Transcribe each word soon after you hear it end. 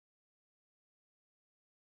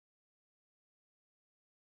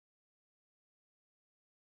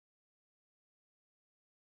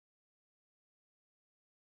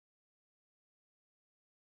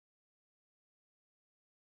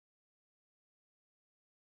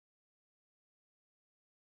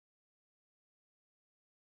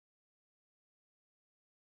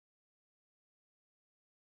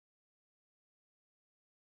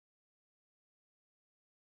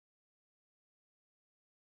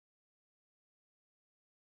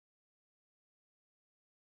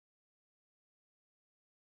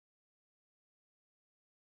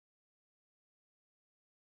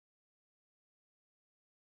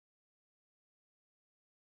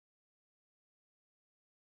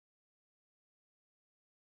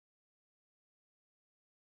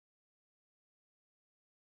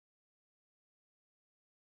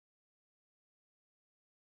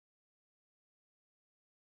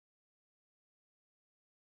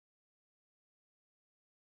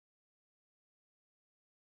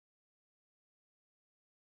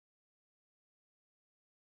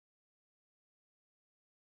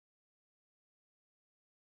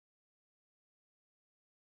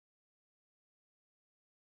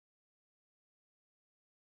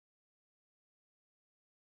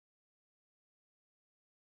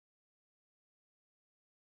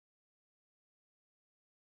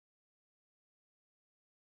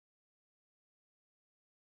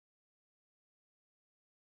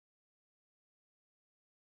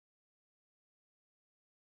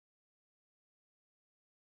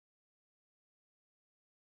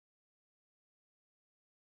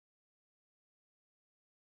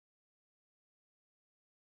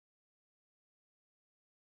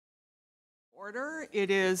Order.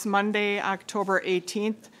 It is Monday, October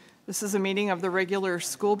 18th. This is a meeting of the regular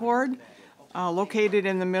school board located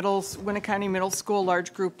in the Winneconne Middle School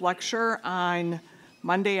large group lecture on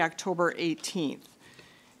Monday, October 18th.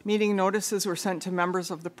 Meeting notices were sent to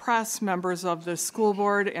members of the press, members of the school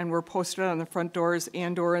board, and were posted on the front doors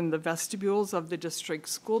and/or in the vestibules of the district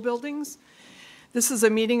school buildings. This is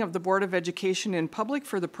a meeting of the Board of Education in public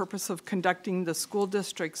for the purpose of conducting the school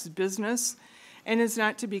district's business and is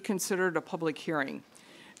not to be considered a public hearing.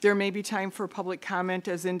 There may be time for public comment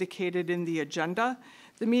as indicated in the agenda.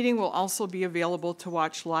 The meeting will also be available to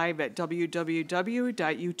watch live at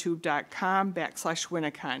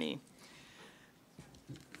www.youtube.com/Winneconne.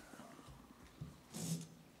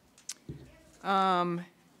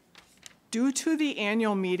 Due to the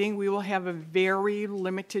annual meeting, we will have a very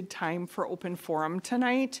limited time for open forum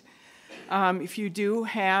tonight. If you do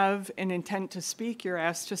have an intent to speak, you're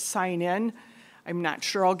asked to sign in. I'm not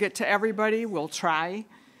sure I'll get to everybody. We'll try.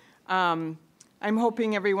 I'm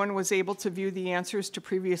hoping everyone was able to view the answers to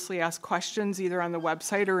previously asked questions either on the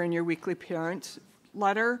website or in your weekly parent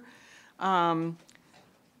letter.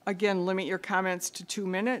 Again, limit your comments to 2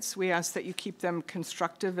 minutes. We ask that you keep them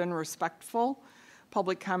constructive and respectful.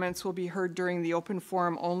 Public comments will be heard during the open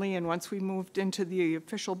forum only, and once we moved into the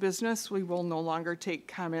official business, we will no longer take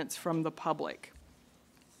comments from the public.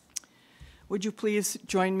 Would you please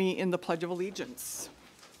join me in the Pledge of Allegiance?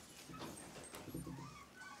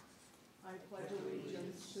 I pledge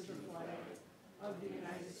allegiance to the flag of the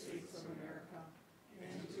United States of America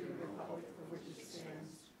and to the republic for which it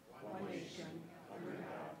stands, one nation, under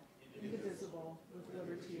God, indivisible, with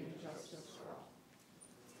liberty and justice for all.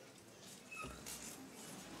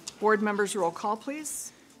 Board members, roll call,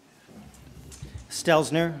 please.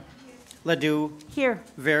 Stelzner. Ledoux. Here.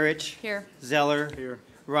 Verich. Here. Zeller. Here.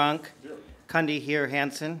 Ronk. Here. Cundy here.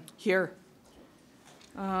 Hansen. Here.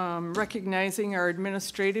 Recognizing our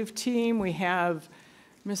administrative team, we have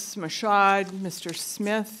Mrs. Mashad, Mr.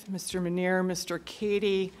 Smith, Mr. Manier, Mr.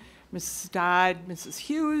 Katie, Mrs. Dodd, Mrs.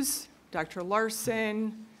 Hughes, Dr.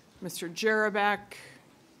 Larson, Mr. Jerabek,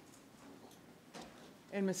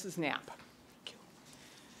 and Mrs. Knapp.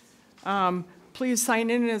 Please sign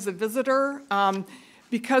in as a visitor.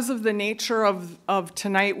 Because of the nature of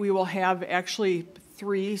tonight, we will have actually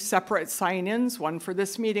 3 separate sign-ins, one for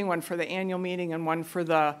this meeting, one for the annual meeting, and one for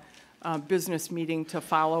the business meeting to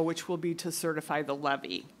follow, which will be to certify the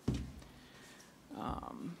levy.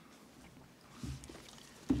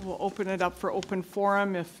 We'll open it up for open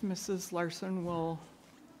forum if Mrs. Larson will.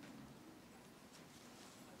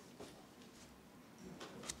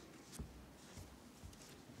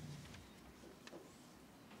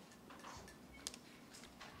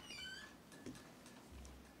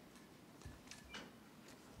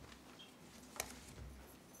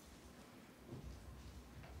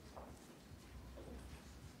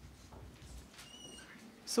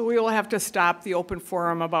 So we will have to stop the open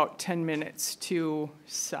forum about 10 minutes to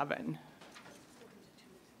 7.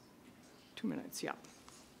 2 minutes, yeah.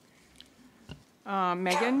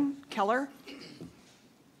 Megan Keller.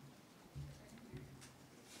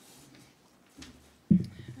 All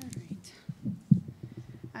right.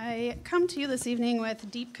 I come to you this evening with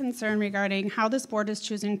deep concern regarding how this board is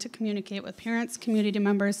choosing to communicate with parents, community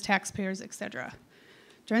members, taxpayers, etc.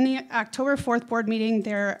 During the October 4th board meeting,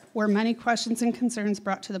 there were many questions and concerns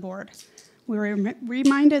brought to the board. We were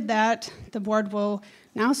reminded that the board will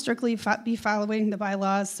now strictly be following the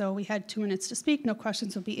bylaws, so we had 2 minutes to speak, no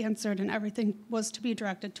questions would be answered, and everything was to be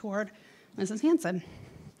directed toward Mrs. Hansen.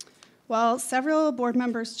 While several board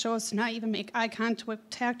members chose to not even make eye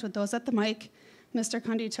contact with those at the mic, Mr.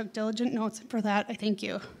 Cundy took diligent notes, and for that, I thank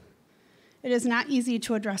you. It is not easy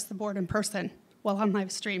to address the board in person while on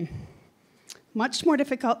live stream. Much more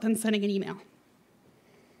difficult than sending an email.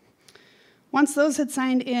 Once those had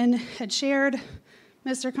signed in had shared,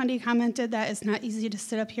 Mr. Cundy commented that it's not easy to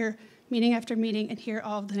sit up here meeting after meeting and hear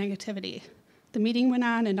all of the negativity. The meeting went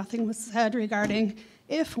on and nothing was said regarding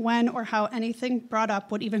if, when, or how anything brought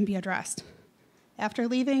up would even be addressed. After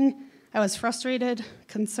leaving, I was frustrated,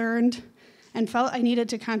 concerned, and felt I needed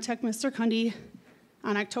to contact Mr. Cundy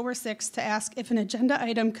on October 6th to ask if an agenda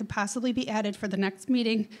item could possibly be added for the next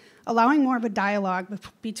meeting, allowing more of a dialogue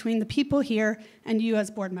between the people here and you as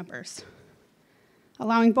board members.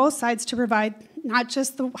 Allowing both sides to provide not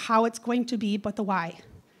just the how it's going to be, but the why. I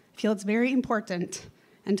feel it's very important,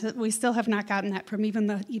 and we still have not gotten that from even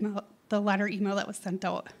the letter email that was sent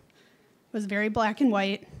out. It was very black and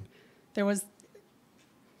white.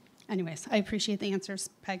 Anyways, I appreciate the answers,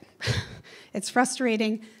 Peg. It's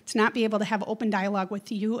frustrating to not be able to have open dialogue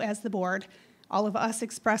with you as the board All of us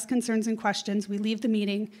express concerns and questions. We leave the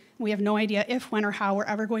meeting, and we have no idea if, when, or how we're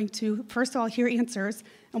ever going to, first of all, hear answers,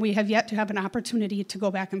 and we have yet to have an opportunity to go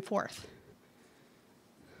back and forth.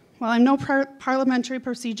 While I'm no parliamentary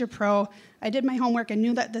procedure pro, I did my homework and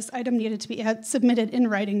knew that this item needed to be submitted in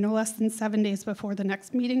writing no less than 7 days before the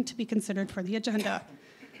next meeting to be considered for the agenda.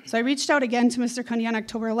 So I reached out again to Mr. Cundy on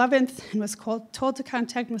October 11th and was told to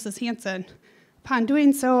contact Mrs. Hanson. Upon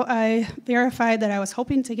doing so, I verified that I was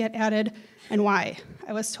hoping to get added and why.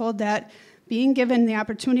 I was told that being given the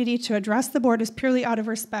opportunity to address the board is purely out of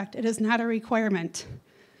respect. It is not a requirement.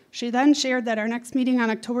 She then shared that our next meeting on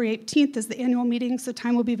October 18th is the annual meeting, so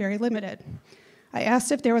time will be very limited. I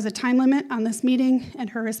asked if there was a time limit on this meeting, and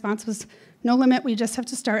her response was, no limit, we just have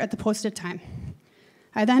to start at the posted time.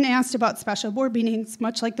 I then asked about special board meetings,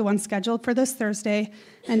 much like the one scheduled for this Thursday,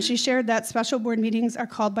 and she shared that special board meetings are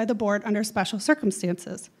called by the board under special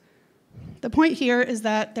circumstances. The point here is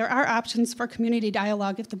that there are options for community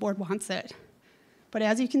dialogue if the board wants it. But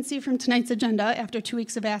as you can see from tonight's agenda, after 2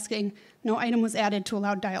 weeks of asking, no item was added to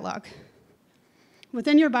allow dialogue.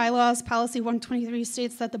 Within your bylaws, Policy 123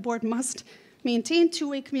 states that the board must maintain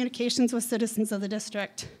two-way communications with citizens of the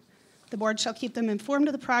district. The board shall keep them informed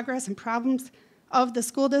of the progress and problems of the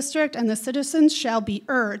school district, and the citizens shall be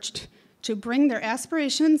urged to bring their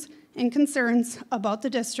aspirations and concerns about the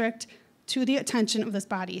district to the attention of this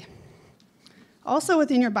body. Also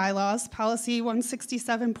within your bylaws, Policy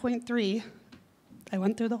 167.3, I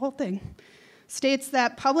went through the whole thing, states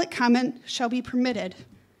that public comment shall be permitted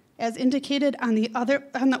as indicated on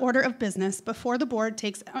the order of business before the board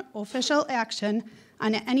takes official action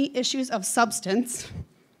on any issues of substance.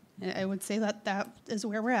 I would say that that is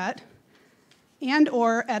where we're at, and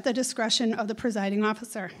or at the discretion of the presiding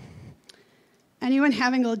officer. Anyone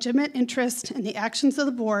having a legitimate interest in the actions of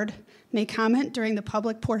the board may comment during the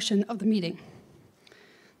public portion of the meeting.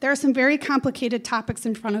 There are some very complicated topics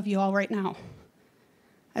in front of you all right now.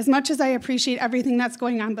 As much as I appreciate everything that's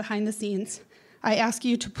going on behind the scenes, I ask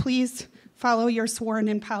you to please follow your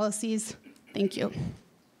sworn-in policies. Thank you.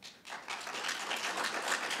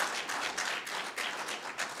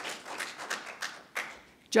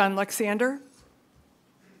 John Lexander.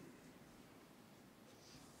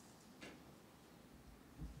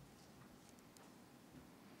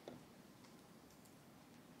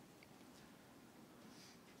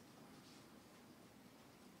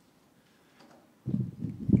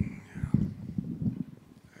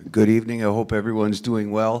 Good evening. I hope everyone's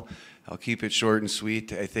doing well. I'll keep it short and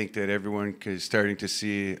sweet. I think that everyone is starting to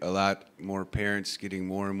see a lot more parents getting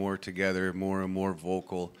more and more together, more and more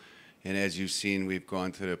vocal. And as you've seen, we've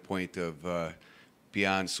gone to the point of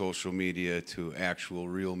beyond social media to actual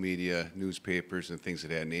real media, newspapers and things of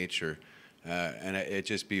that nature. And it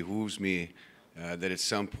just behooves me that at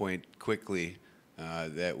some point quickly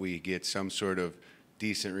that we get some sort of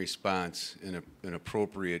decent response and an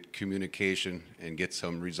appropriate communication and get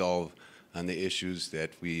some resolve on the issues that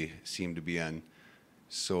we seem to be on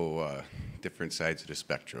so different sides of the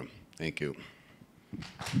spectrum. Thank you.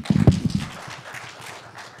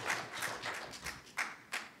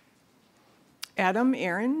 Adam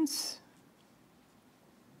Aarons.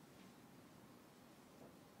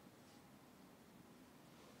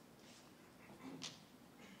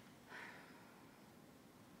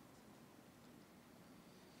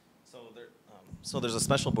 So there's a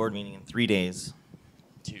special board meeting in 3 days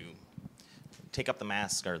to take up the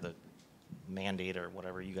mask or the mandate or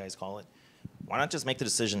whatever you guys call it. Why not just make the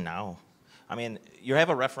decision now? I mean, you have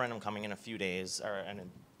a referendum coming in a few days, or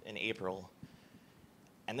in April,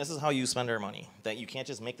 and this is how you spend our money. That you can't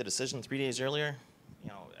just make the decision 3 days earlier. You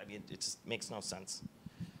know, I mean, it just makes no sense.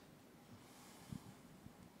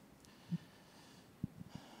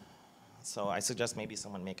 So I suggest maybe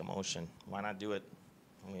someone make a motion. Why not do it?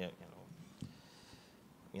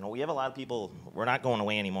 You know, we have a lot of people. We're not going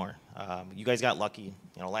away anymore. You guys got lucky.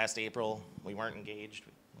 You know, last April we weren't engaged.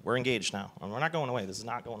 We're engaged now, and we're not going away. This is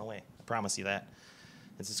not going away. I promise you that.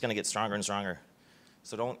 It's just going to get stronger and stronger.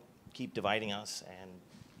 So don't keep dividing us and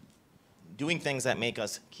doing things that make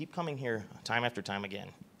us keep coming here time after time again.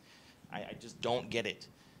 I just don't get it.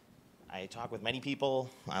 I talk with many people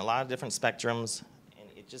on a lot of different spectrums, and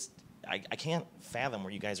it just I can't fathom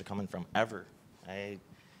where you guys are coming from ever.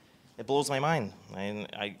 It blows my mind.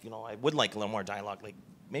 I would like a little more dialogue. Like,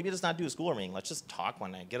 maybe let's not do a school meeting. Let's just talk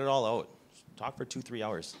one night. Get it all out. Just talk for 2-3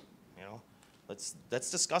 hours. You know, let's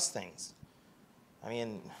discuss things. I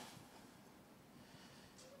mean,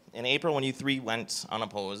 in April when you three went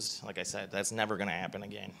unopposed, like I said, that's never going to happen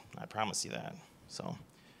again. I promise you that. So,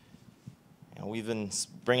 you know, we've been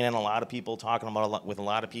bringing in a lot of people, talking about with a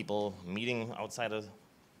lot of people, meeting outside of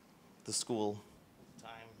the school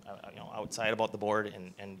time. outside about the board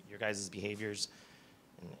and your guys' behaviors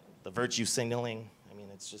and the virtue signaling. I mean,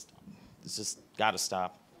 it's just got to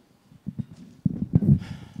stop.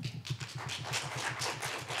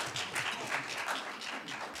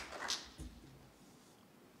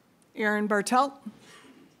 Aaron Bartelt.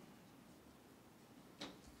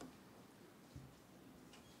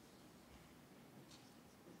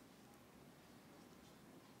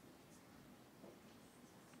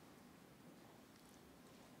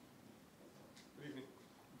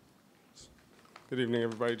 Good evening,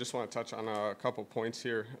 everybody. Just want to touch on a couple points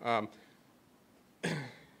here. One of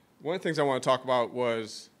the things I want to talk about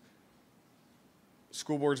was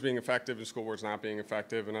school boards being effective and school boards not being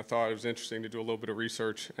effective, and I thought it was interesting to do a little bit of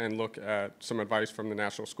research and look at some advice from the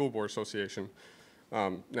National School Board Association.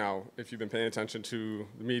 Now, if you've been paying attention to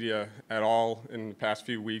the media at all in the past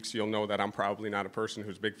few weeks, you'll know that I'm probably not a person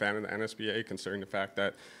who's a big fan of the NSBA, considering the fact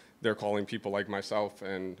that they're calling people like myself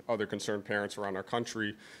and other concerned parents around our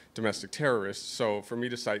country domestic terrorists. So for me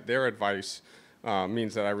to cite their advice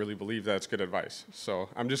means that I really believe that's good advice. So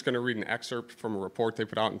I'm just going to read an excerpt from a report they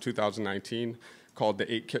put out in 2019 called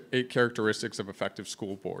The Eight Characteristics of Effective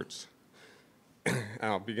School Boards.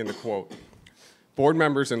 I'll begin the quote. Board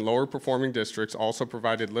members in lower performing districts also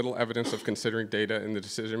provided little evidence of considering data in the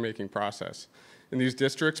decision-making process. In these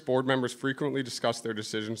districts, board members frequently discussed their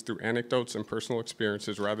decisions through anecdotes and personal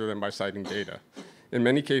experiences rather than by citing data. In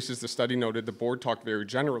many cases, the study noted the board talked very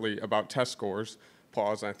generally about test scores,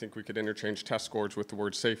 pause, I think we could interchange test scores with the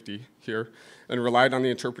word safety here, and relied on the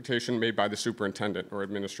interpretation made by the superintendent or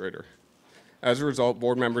administrator. As a result,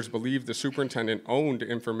 board members believed the superintendent owned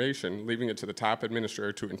information, leaving it to the top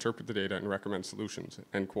administrator to interpret the data and recommend solutions,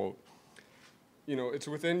 end quote. You know, it's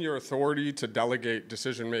within your authority to delegate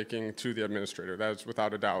decision-making to the administrator. That is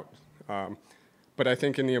without a doubt. But I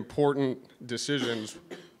think in the important decisions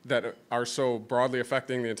that are so broadly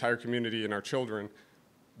affecting the entire community and our children,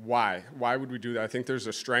 why? Why would we do that? I think there's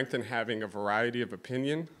a strength in having a variety of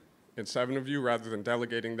opinion in 7 of you rather than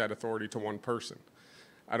delegating that authority to one person.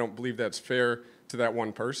 I don't believe that's fair to that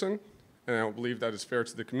one person, and I don't believe that is fair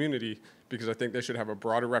to the community because I think they should have a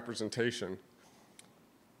broader representation.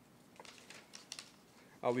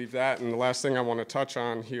 I'll leave that, and the last thing I want to touch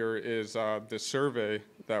on here is this survey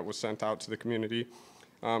that was sent out to the community.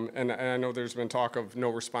 And I know there's been talk of no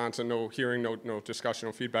response and no hearing, no discussion,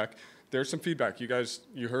 no feedback. There's some feedback. You guys,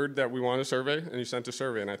 you heard that we wanted a survey, and you sent a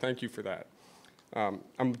survey, and I thank you for that.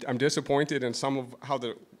 I'm disappointed in some of how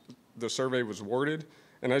the survey was worded,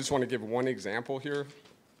 and I just want to give one example here.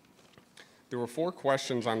 There were 4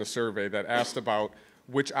 questions on the survey that asked about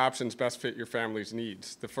which options best fit your family's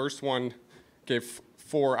needs. The first one gave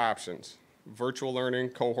 4 options: virtual learning,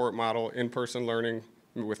 cohort model, in-person learning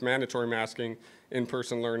with mandatory masking,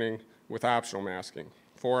 in-person learning with optional masking.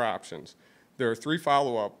 4 options. There are 3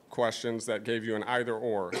 follow-up questions that gave you an either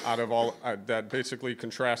or out of all that basically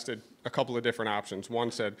contrasted a couple of different options.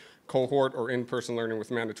 One said cohort or in-person learning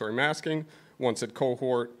with mandatory masking. One said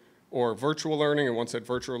cohort or virtual learning, and one said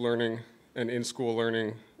virtual learning and in-school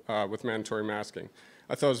learning with mandatory masking.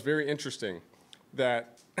 I thought it was very interesting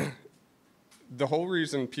that the whole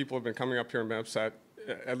reason people have been coming up here and been upset,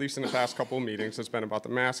 at least in the past couple of meetings, has been about the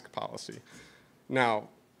mask policy. Now,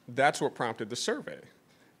 that's what prompted the survey.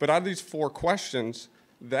 But out of these 4 questions,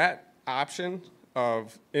 that option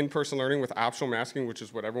of in-person learning with optional masking, which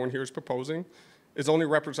is what everyone here is proposing, is only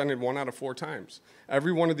represented 1 out of 4 times.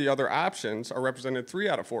 Every one of the other options are represented 3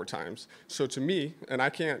 out of 4 times. So to me, and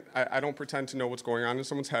I don't pretend to know what's going on in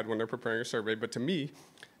someone's head when they're preparing a survey, but to me,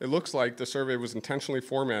 it looks like the survey was intentionally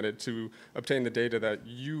formatted to obtain the data that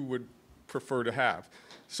you would prefer to have.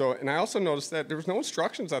 So, and I also noticed that there was no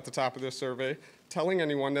instructions at the top of this survey telling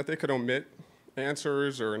anyone that they could omit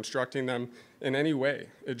answers or instructing them in any way.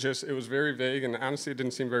 It was very vague, and honestly, it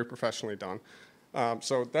didn't seem very professionally done.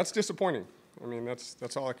 So that's disappointing. I mean,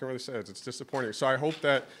 that's all I can really say. It's disappointing. So I hope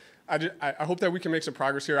that I hope that we can make some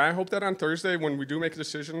progress here. I hope that on Thursday, when we do make a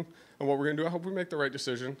decision on what we're going to do, I hope we make the right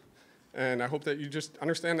decision. And I hope that you just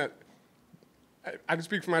understand that I can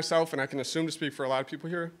speak for myself, and I can assume to speak for a lot of people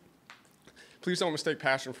here. Please don't mistake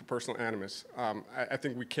passion for personal animus. I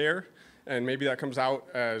think we care, and maybe that comes out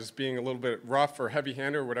as being a little bit rough or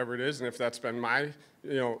heavy-handed or whatever it is. And if that's been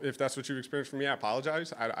if that's what you've experienced from me, I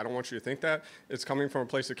apologize. I don't want you to think that. It's coming from a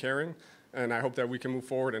place of caring, and I hope that we can move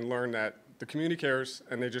forward and learn that the community cares,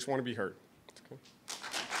 and they just want to be heard. Okay.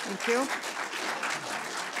 Thank you.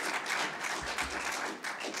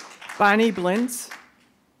 Bonnie Blintz.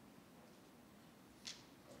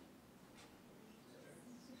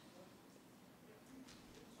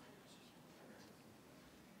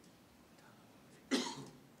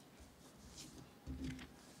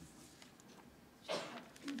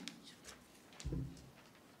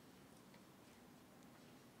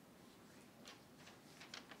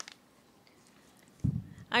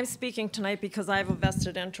 I'm speaking tonight because I have a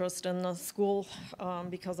vested interest in the school,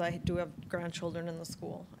 because I do have grandchildren in the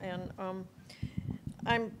school. And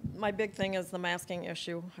my big thing is the masking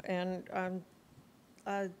issue. And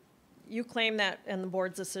you claim that in the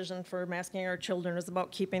board's decision for masking our children is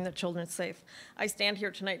about keeping the children safe. I stand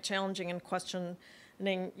here tonight challenging and questioning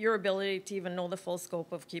your ability to even know the full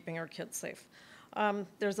scope of keeping our kids safe.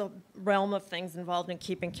 There's a realm of things involved in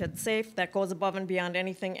keeping kids safe that goes above and beyond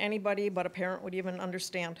anything anybody but a parent would even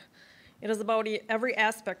understand. It is about every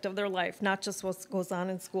aspect of their life, not just what goes on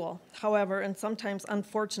in school. However, and sometimes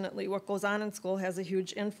unfortunately, what goes on in school has a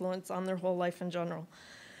huge influence on their whole life in general.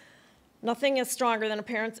 Nothing is stronger than a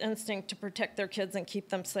parent's instinct to protect their kids and keep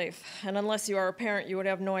them safe. And unless you are a parent, you would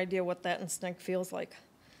have no idea what that instinct feels like.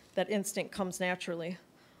 That instinct comes naturally.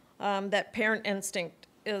 That parent instinct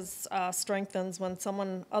strengthens when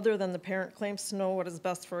someone other than the parent claims to know what is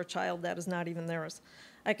best for a child that is not even theirs.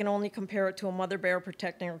 I can only compare it to a mother bear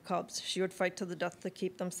protecting her cubs. She would fight to the death to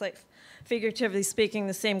keep them safe. Figuratively speaking,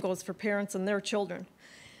 the same goes for parents and their children.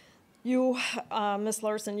 You, Ms.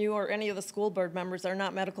 Larson, you or any of the school board members are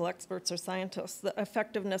not medical experts or scientists. The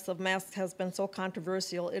effectiveness of masks has been so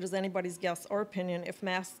controversial, it is anybody's guess or opinion if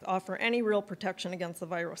masks offer any real protection against the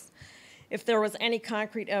virus. If there was any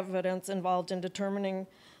concrete evidence involved in determining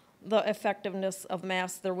the effectiveness of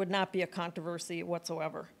masks, there would not be a controversy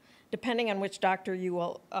whatsoever. Depending on which doctor you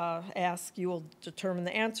will ask, you will determine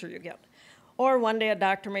the answer you get. Or one day a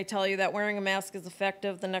doctor may tell you that wearing a mask is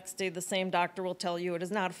effective, the next day the same doctor will tell you it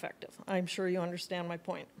is not effective. I'm sure you understand my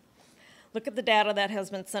point. Look at the data that has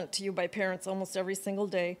been sent to you by parents almost every single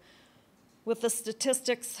day with the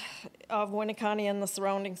statistics of Winneconne and the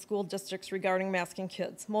surrounding school districts regarding masking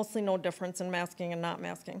kids. Mostly no difference in masking and not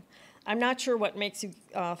masking. I'm not sure what makes you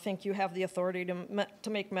think you have the authority to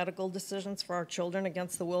make medical decisions for our children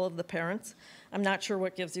against the will of the parents. I'm not sure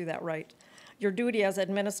what gives you that right. Your duty as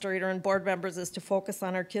administrator and board members is to focus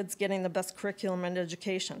on our kids getting the best curriculum and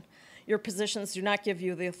education. Your positions do not give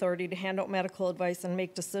you the authority to hand out medical advice and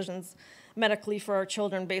make decisions medically for our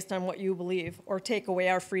children based on what you believe or take away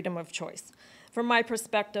our freedom of choice. From my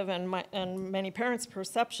perspective and many parents'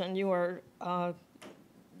 perception, you are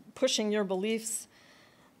pushing your beliefs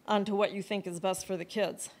onto what you think is best for the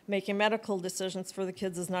kids. Making medical decisions for the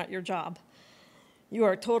kids is not your job. You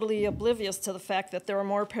are totally oblivious to the fact that there are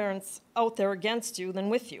more parents out there against you than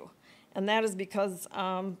with you, and that is because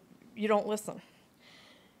you don't listen.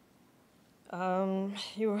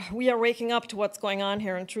 We are waking up to what's going on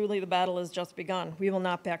here, and truly the battle has just begun. We will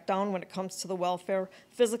not back down when it comes to the welfare,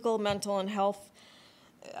 physical, mental health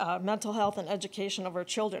and education of our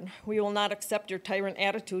children. We will not accept your tyrant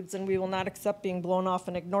attitudes, and we will not accept being blown off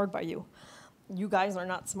and ignored by you. You guys are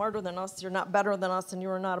not smarter than us, you're not better than us, and you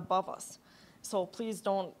are not above us. So please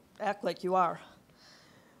don't act like you are.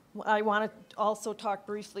 I want to also talk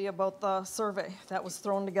briefly about the survey that was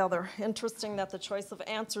thrown together. Interesting that the choice of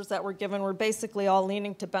answers that were given were basically all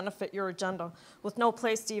leaning to benefit your agenda, with no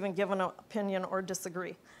place to even give an opinion or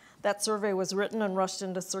disagree. That survey was written and rushed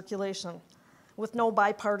into circulation with no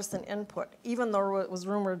bipartisan input. Even though it was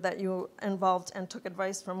rumored that you involved and took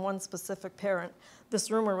advice from one specific parent,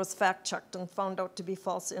 this rumor was fact-checked and found out to be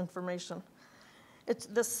false information.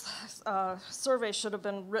 This survey should have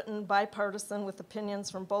been written bipartisan with opinions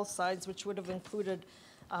from both sides, which would have included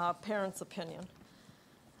parents' opinion.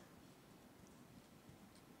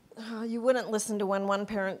 You wouldn't listen to when one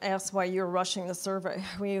parent asked why you're rushing the survey.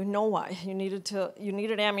 We know why. You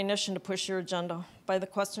needed ammunition to push your agenda. By the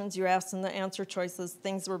questions you asked and the answer choices,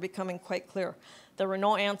 things were becoming quite clear. There were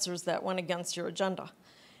no answers that went against your agenda.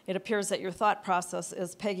 It appears that your thought process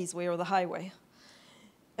is Peggy's way or the highway.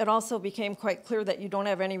 It also became quite clear that you don't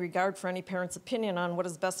have any regard for any parent's opinion on what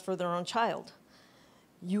is best for their own child.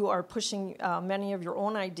 You are pushing many of your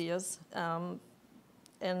own ideas, and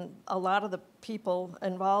a lot of the people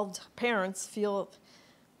involved, parents, feel,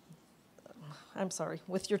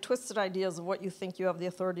 with your twisted ideas of what you think you have the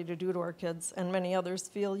authority to do to our kids, and many others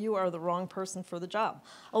feel you are the wrong person for the job,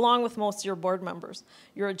 along with most of your board members.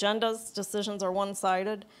 Your agendas, decisions are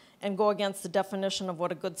one-sided and go against the definition of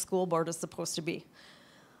what a good school board is supposed to be.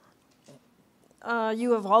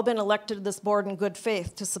 You have all been elected to this board in good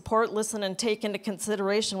faith to support, listen, and take into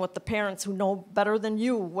consideration what the parents who know better than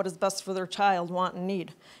you what is best for their child want and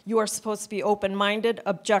need. You are supposed to be open-minded,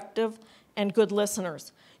 objective, and good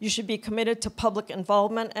listeners. You should be committed to public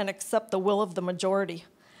involvement and accept the will of the majority.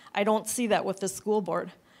 I don't see that with this school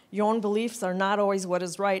board. Your own beliefs are not always what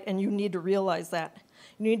is right, and you need to realize that.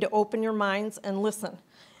 You need to open your minds and listen.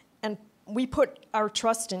 And we put our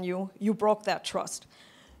trust in you. You broke that trust.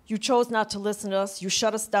 You chose not to listen to us, you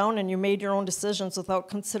shut us down, and you made your own decisions without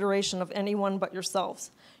consideration of anyone but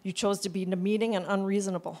yourselves. You chose to be demeaning and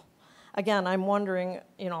unreasonable. Again, I'm wondering,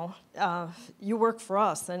 you work for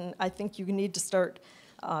us, and I think you need to start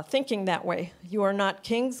thinking that way. You are not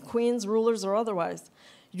kings, queens, rulers, or otherwise.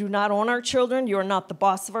 You do not own our children, you are not the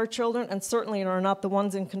boss of our children, and certainly are not the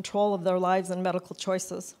ones in control of their lives and medical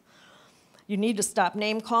choices. You need to stop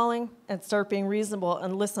name-calling and start being reasonable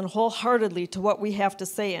and listen wholeheartedly to what we have to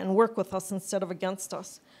say and work with us instead of against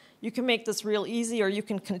us. You can make this real easy, or you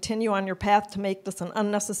can continue on your path to make this an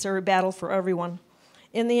unnecessary battle for everyone.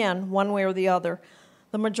 In the end, one way or the other,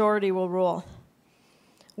 the majority will rule.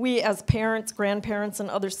 We, as parents, grandparents, and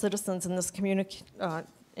other citizens in this community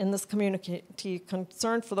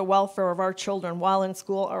concerned for the welfare of our children while in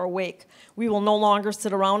school are awake. We will no longer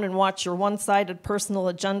sit around and watch your one-sided personal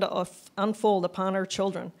agenda unfold upon our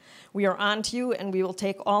children. We are on to you, and we will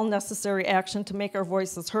take all necessary action to make our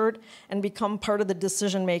voices heard and become part of the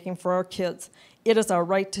decision-making for our kids. It is our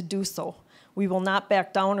right to do so. We will not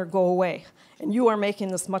back down or go away, and you are making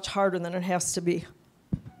this much harder than it has to be.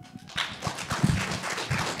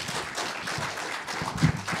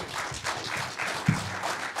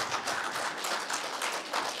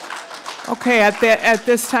 Okay, at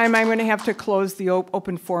this time, I'm going to have to close the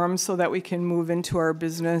open forum so that we can move into our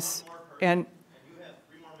business. And you have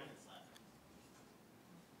 3 more minutes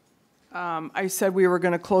left. I said we were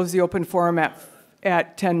going to close the open forum at 10:02.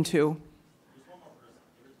 There's one more person.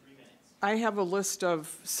 There was 3 minutes. I have a list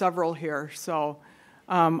of several here, so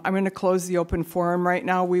I'm going to close the open forum right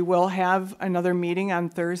now. We will have another meeting on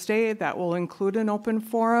Thursday that will include an open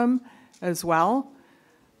forum as well.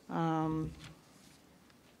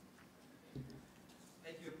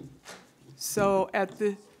 So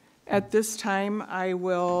at this time, I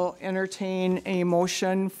will entertain a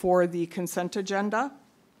motion for the consent agenda. Donna,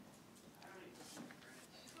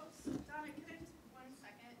 can I just 1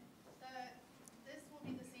 second? This will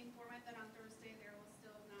be the same format that on Thursday. There will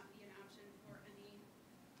still not be an option for any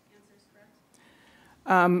answers,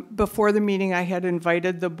 correct? Before the meeting, I had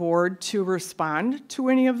invited the board to respond to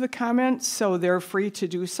any of the comments, so they're free to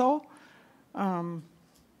do so. I'm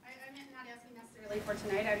not asking necessarily for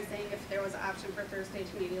tonight. I'm saying if there was an option for Thursday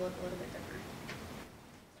to maybe look a little bit different.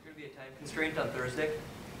 Is there going to be a time constraint on Thursday?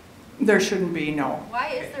 There shouldn't be, no. Why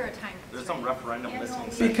is there a time There's constraint? some referendum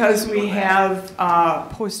missing. Because we have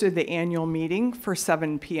posted the annual meeting for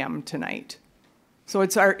 7 p.m. tonight. So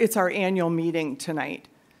it's our annual meeting tonight.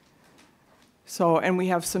 So, and we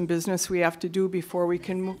have some business we have to do before we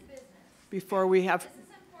can move, before we have, This is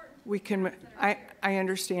important. we can, I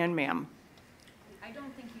understand, ma'am. I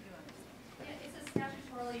don't think you do understand. It's a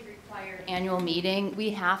statutorily required annual meeting.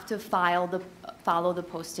 We have to follow the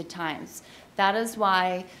posted times. That is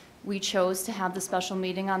why we chose to have the special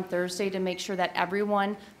meeting on Thursday, to make sure that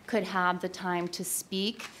everyone could have the time to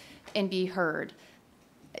speak and be heard.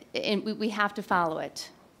 And we have to follow it.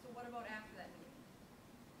 So what about after that meeting?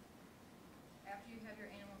 After you have your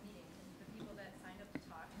annual meeting, can the people that signed up to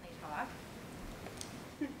talk, can they talk?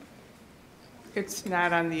 It's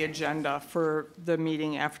not on the agenda for the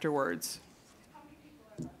meeting afterwards.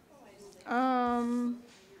 2, 3,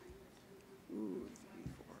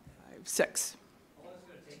 4, 5, 6. How long is it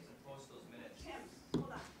going to take to post those minutes? Tim,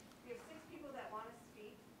 hold on. We have 6 people that want to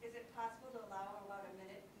speak. Is it possible to allow about a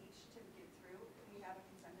minute each to get through? If we have a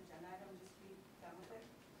consent agenda item, just be done with it?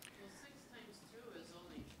 Well, 6 times 2 is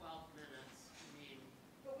only 12 minutes. I mean,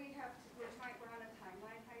 But we're on a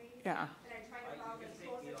timeline, Heidi. Yeah. And I'm trying to follow You this.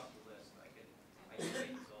 can take me off the list. I can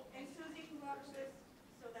wait, so. And Susie can go up to this,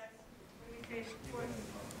 so that's when we say.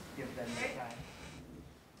 Give them the time.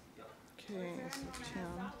 Okay, so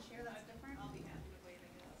Tim. Share that's different. I'll be happy to wait,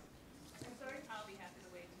 I guess. I'm sorry? I'll be happy to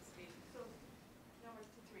wait to speak. So, number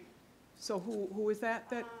 3. So who is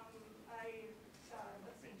that? Let's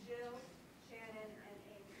see, Jill, Shannon, and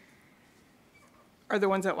Amy. Are the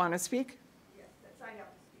ones that want to speak? Yes, that signed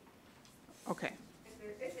up to speak. Okay.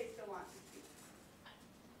 If they still want to speak.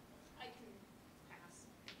 I can pass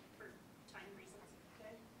for time reasons.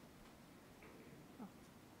 Okay?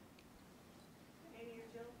 Amy or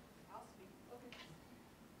Jill? I'll speak. Okay.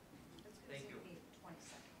 Thank you. 20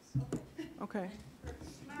 seconds. Okay.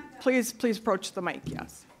 Please approach the mic,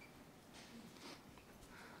 yes.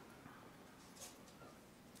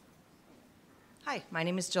 Hi, my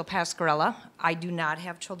name is Jill Pascarella. I do not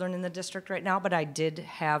have children in the district right now, but I did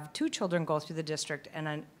have 2 children go through the district, and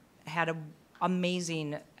I had an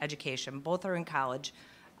amazing education. Both are in college.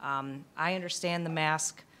 I understand the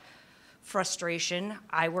mask frustration.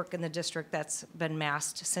 I work in the district that's been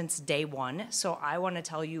masked since day one, so I want to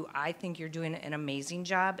tell you, I think you're doing an amazing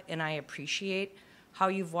job, and I appreciate how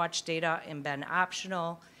you've watched data and been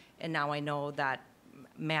optional, and now I know that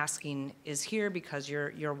masking is here because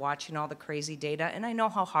you're watching all the crazy data, and I know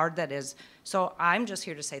how hard that is. So I'm just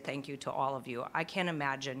here to say thank you to all of you. I can't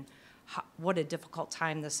imagine what a difficult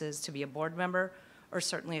time this is to be a board member or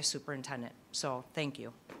certainly a superintendent. So thank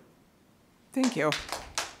you. Thank you.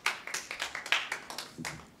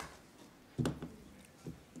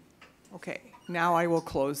 Okay, now I will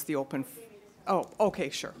close the open, oh, okay,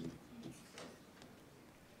 sure.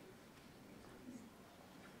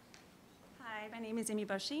 Hi, my name is Amy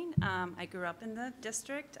Bushing. I grew up in the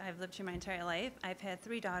district. I've lived here my entire life. I've had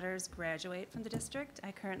 3 daughters graduate from the district.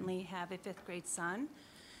 I currently have a 5th grade son.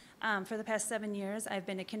 For the past 7 years, I've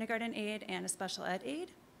been a kindergarten aide and a special ed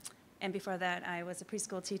aide. And before that, I was a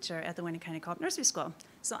preschool teacher at the Winneconne Co-op Nursery School.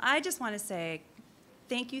 So I just want to say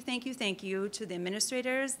thank you, thank you, thank you to the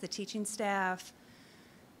administrators, the teaching staff,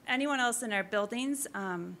 anyone else in our buildings.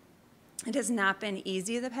 It has not been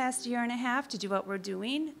easy the past year and a half to do what we're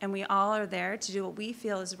doing, and we all are there to do what we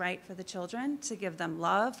feel is right for the children, to give them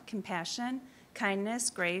love, compassion, kindness,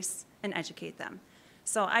 grace, and educate them.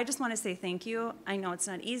 So I just want to say thank you. I know it's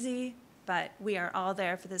not easy, but we are all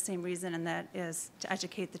there for the same reason, and that is to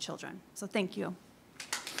educate the children. So thank you.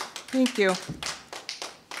 Thank you.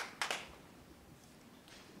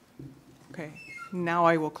 Okay, now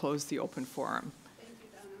I will close the open forum.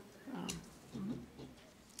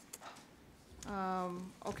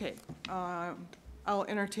 Okay, I'll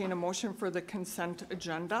entertain a motion for the consent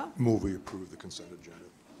agenda. Move we approve the consent agenda.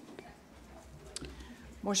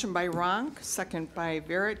 Motion by Ronk, second by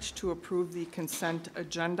Verich to approve the consent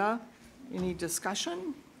agenda. Any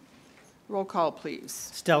discussion? Roll call,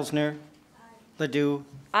 please. Stelzner. Ledoux.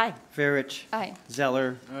 Aye. Verich. Aye.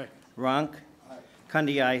 Zeller. Ronk.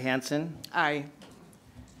 Cundy, aye. Hanson. Aye.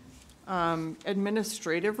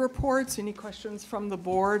 Administrative reports, any questions from the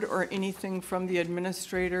board or anything from the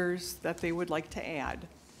administrators that they would like to add?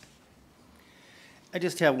 I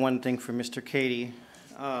just have one thing for Mr. Katie.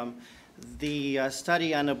 The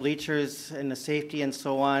study on the bleachers and the safety and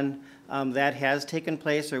so on, that has taken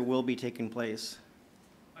place or will be taking place?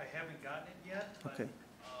 I haven't gotten it yet, but Okay.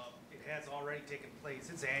 It has already taken place.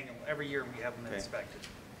 It's annual. Every year we have them Okay. inspected.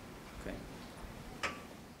 Okay.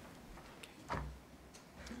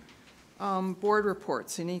 Board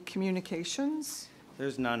reports, any communications?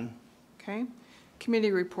 There's none. Okay.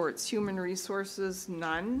 Committee reports, human resources,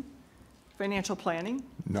 none. Financial planning,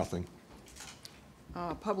 Nothing.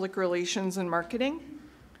 Public relations and marketing,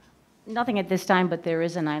 Nothing at this time, but there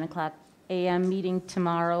is a 9 a.m. meeting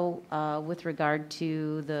tomorrow with regard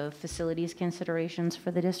to the facilities considerations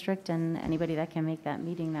for the district, and anybody that can make that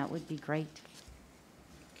meeting, that would be great.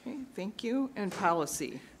 okay, thank you, and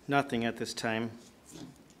policy. Nothing at this time.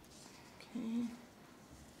 Okay.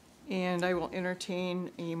 And I will entertain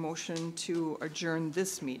a motion to adjourn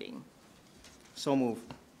this meeting. So move.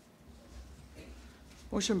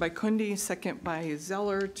 Motion by Kundi, second by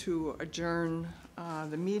Zeller to adjourn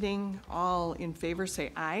the meeting. All in favor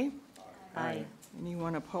say aye. Aye.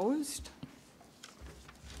 Anyone opposed?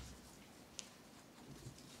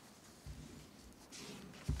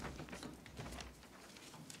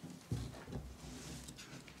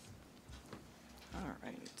 All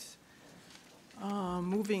right.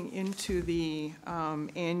 Moving into the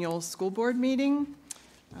annual school board meeting.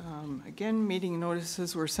 Again, meeting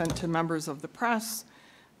notices were sent to members of the press,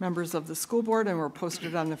 members of the school board, and were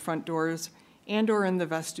posted on the front doors and/or in the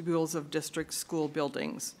vestibules of district school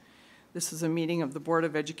buildings. This is a meeting of the Board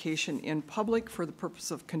of Education in public for the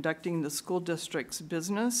purpose of conducting the school district's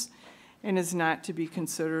business and is not to be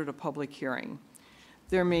considered a public hearing.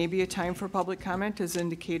 There may be a time for public comment as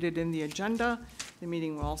indicated in the agenda. The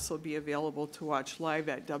meeting will also be available to watch live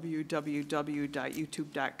at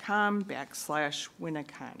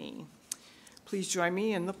www.youtube.com/Winneconne. Please join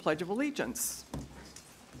me in the Pledge of Allegiance.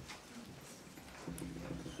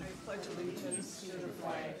 I pledge allegiance to the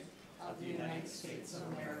flag of the United States of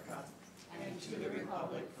America and to the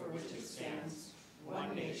republic for which it stands,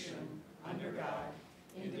 one nation, under God,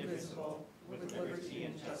 indivisible, with liberty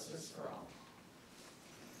and justice for all.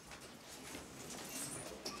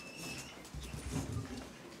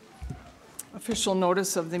 Official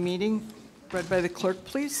notice of the meeting, read by the clerk,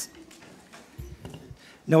 please.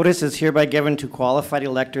 Notice is hereby given to qualified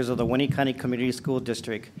electors of the Winneconne Community School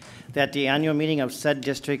District that the annual meeting of said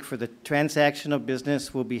district for the transaction of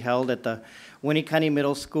business will be held at the Winneconne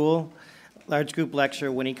Middle School, large group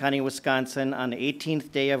lecture, Winneconne, Wisconsin, on the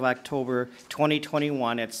 18th day of October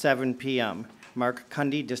 2021 at 7 p.m. Mark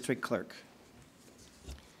Cundy, District Clerk.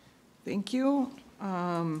 Thank you.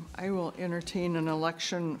 I will entertain an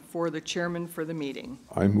election for the chairman for the meeting.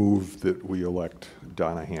 I move that we elect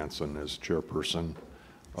Donna Hanson as chairperson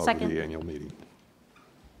of Second. the annual meeting.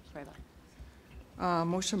 Sorry about it.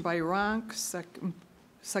 Motion by Ronk,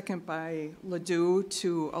 second by Ledoux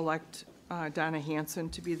to elect Donna Hanson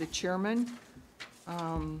to be the chairman.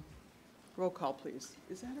 Roll call, please.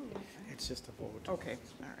 Is that a roll call? It's just a vote. Okay,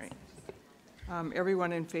 all right.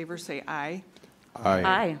 Everyone in favor say aye. Aye.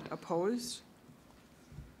 Aye. Opposed?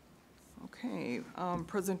 Okay,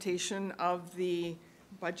 presentation of the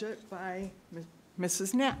budget by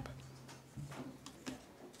Mrs. Knapp.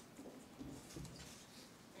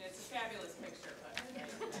 It's a fabulous picture, but.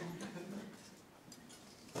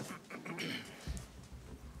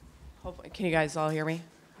 Hopefully, can you guys all hear me?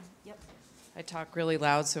 Yep. I talk really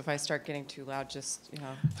loud, so if I start getting too loud, just,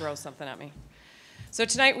 throw something at me. So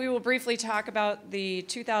tonight we will briefly talk about the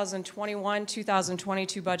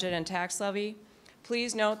 2021-2022 budget and tax levy.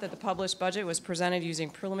 Please note that the published budget was presented using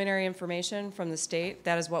preliminary information from the state.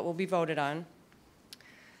 That is what will be voted on.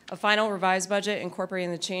 A final revised budget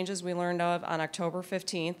incorporating the changes we learned of on October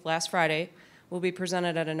 15th, last Friday, will be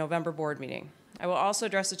presented at a November board meeting. I will also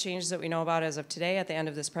address the changes that we know about as of today at the end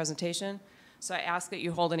of this presentation, so I ask that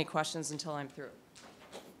you hold any questions until I'm through.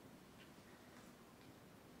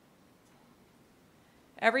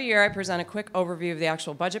 Every year I present a quick overview of the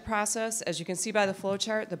actual budget process. As you can see by the flow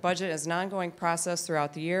chart, the budget is an ongoing process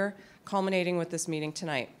throughout the year, culminating with this meeting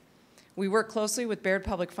tonight. We work closely with Baird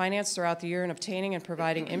Public Finance throughout the year in obtaining and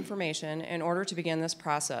providing information in order to begin this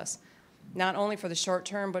process, not only for the short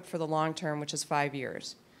term, but for the long term, which is 5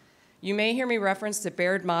 years. You may hear me reference the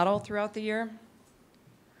Baird model throughout the year.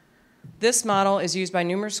 This model is used by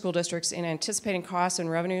numerous school districts in anticipating costs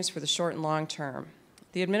and revenues for the short and long term.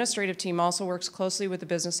 The administrative team also works closely with the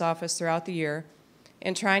business office throughout the year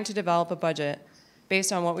in trying to develop a budget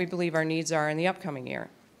based on what we believe our needs are in the upcoming year.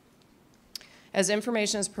 As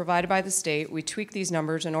information is provided by the state, we tweak these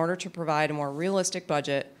numbers in order to provide a more realistic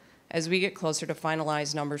budget as we get closer to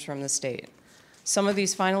finalized numbers from the state. Some of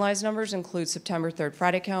these finalized numbers include September 3rd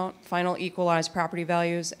Friday count, final equalized property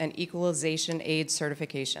values, and equalization aid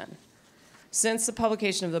certification. Since the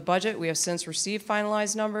publication of the budget, we have since received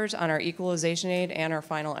finalized numbers on our equalization aid and our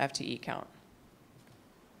final FTE count.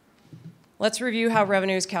 Let's review how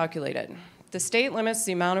revenue is calculated. The state limits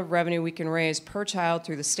the amount of revenue we can raise per child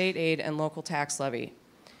through the state aid and local tax levy.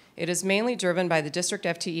 It is mainly driven by the district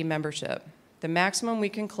FTE membership. The maximum we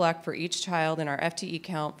can collect for each child in our FTE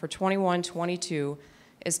count for 21-22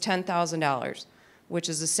 is $10,000, which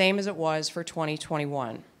is the same as it was for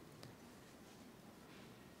 2021.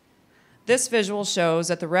 This visual shows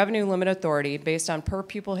that the revenue limit authority, based on per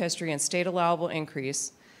pupil history and state allowable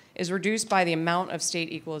increase, is reduced by the amount of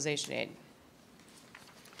state equalization aid.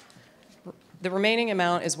 The remaining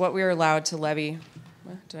amount is what we are allowed to levy.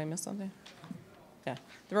 Did I miss something? Yeah.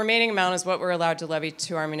 The remaining amount is what we're allowed to levy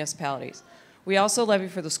to our municipalities. We also levy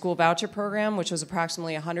for the school voucher program, which was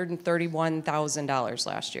approximately $131,000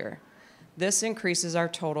 last year. This increases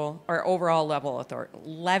our overall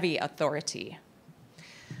levy authority.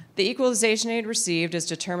 The equalization aid received is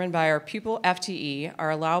determined by our pupil FTE,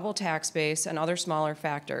 our allowable tax base, and other smaller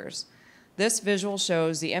factors. This visual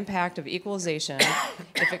shows the impact of equalization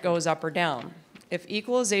if it goes up or down. If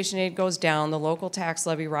equalization aid goes down, the local tax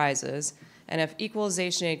levy rises, and if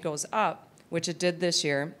equalization aid goes up, which it did this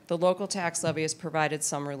year, the local tax levy has provided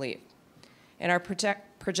some relief. In our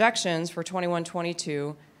projections for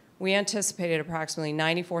 21-22, we anticipated approximately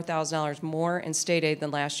 $94,000 more in state aid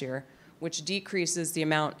than last year, which decreases the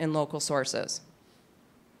amount in local sources.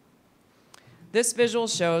 This visual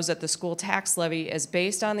shows that the school tax levy is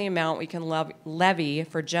based on the amount we can levy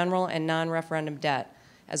for general and non-referendum debt,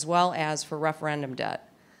 as well as for referendum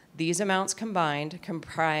debt. These amounts combined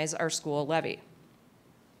comprise our school levy.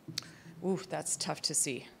 Ooh, that's tough to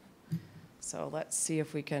see. So let's see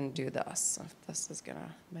if we can do this. If this is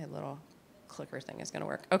my little clicker thing is gonna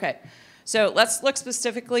work. Okay, so let's look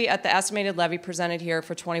specifically at the estimated levy presented here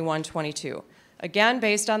for 21-22. Again,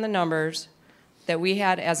 based on the numbers that we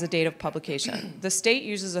had as the date of publication. The state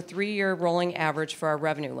uses a 3-year rolling average for our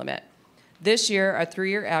revenue limit. This year, our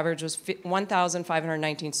 3-year average was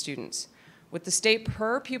 1,519 students. With the state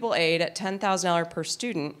per pupil aid at $10,000 per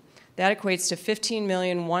student, that equates to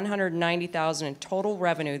 $15,190,000 in total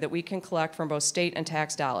revenue that we can collect from both state and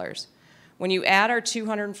tax dollars. When you add our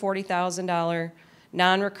 $240,000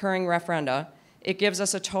 non-recurring referenda, it gives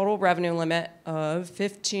us a total revenue limit of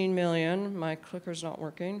 $15 million. My clicker's not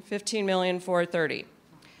working. $15,430,000.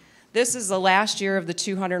 This is the last year of the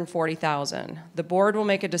 $240,000. The board will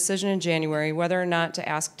make a decision in January whether or not to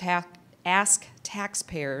ask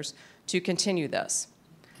taxpayers to continue this.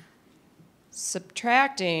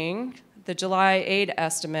 Subtracting the July 1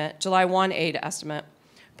 aid estimate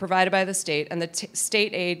provided by the state and the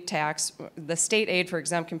state aid for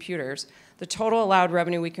exempt computers, the total allowed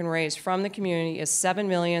revenue we can raise from the community is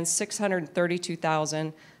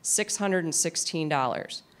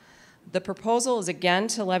 $7,632,616. The proposal is again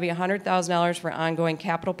to levy $100,000 for ongoing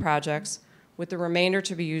capital projects, with the remainder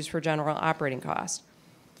to be used for general operating costs.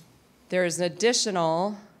 There is an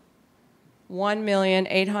additional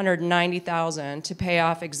 $1,890,000 to pay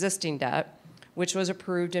off existing debt, which was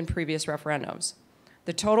approved in previous referendums.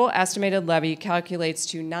 The total estimated levy calculates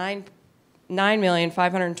to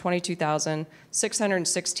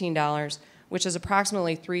 $9,522,616, which is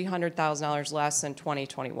approximately $300,000 less than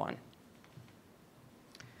 2021.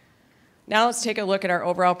 Now let's take a look at our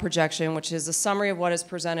overall projection, which is a summary of what is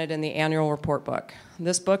presented in the annual report book.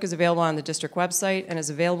 This book is available on the district website and is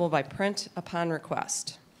available by print upon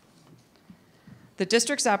request. The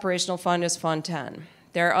district's operational fund is Fund 10.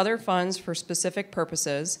 There are other funds for specific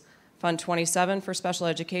purposes: Fund 27 for special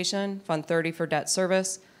education, Fund 30 for debt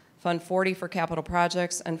service, Fund 40 for capital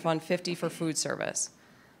projects, and Fund 50 for food service.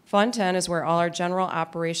 Fund 10 is where all our general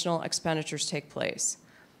operational expenditures take place.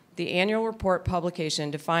 The annual report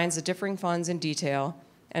publication defines the differing funds in detail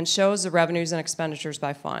and shows the revenues and expenditures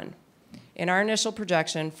by fund. In our initial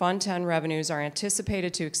projection, Fund 10 revenues are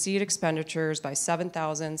anticipated to exceed expenditures by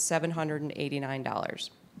 $7,789.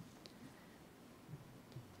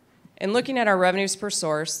 In looking at our revenues per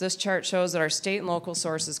source, this chart shows that our state and local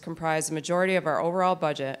sources comprise the majority of our overall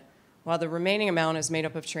budget, while the remaining amount is made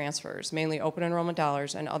up of transfers, mainly open enrollment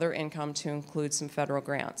dollars and other income to include some federal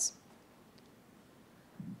grants.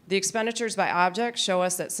 The expenditures by object show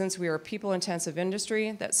us that since we are a people-intensive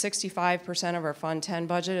industry, that 65% of our Fund 10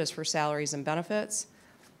 budget is for salaries and benefits.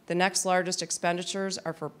 The next largest expenditures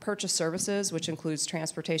are for purchase services, which includes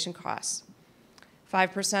transportation costs.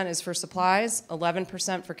 5% is for supplies,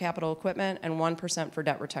 11% for capital equipment, and 1% for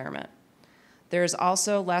debt retirement. There is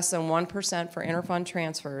also less than 1% for interfund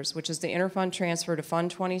transfers, which is the interfund transfer to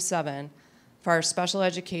Fund 27 for our special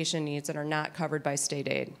education needs that are not covered by state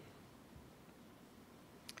aid.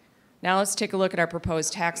 Now let's take a look at our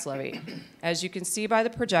proposed tax levy. As you can see by the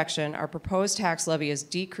projection, our proposed tax levy is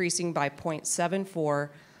decreasing by 0.74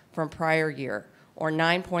 from prior year, or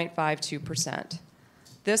 9.52%.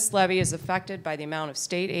 This levy is affected by the amount of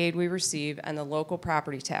state aid we receive and the local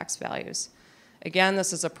property tax values. Again,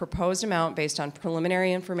 this is a proposed amount based on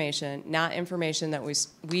preliminary information, not information that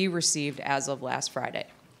we received as of last Friday.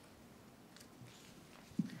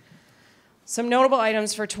 Some notable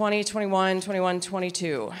items for 2021, 21,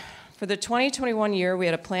 22. For the 2021 year, we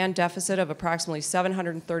had a planned deficit of approximately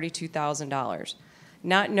 $732,000,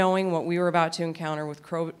 not knowing what we were about to encounter with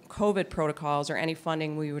COVID protocols or any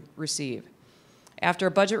funding we would receive. After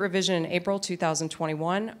a budget revision in April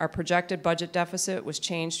 2021, our projected budget deficit was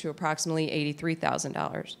changed to approximately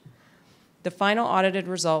 $83,000. The final audited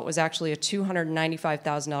result was actually a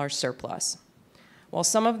 $295,000 surplus. While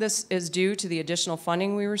some of this is due to the additional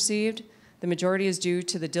funding we received, the majority is due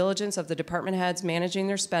to the diligence of the department heads managing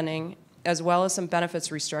their spending, as well as some benefits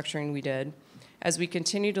restructuring we did, as we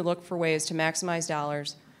continue to look for ways to maximize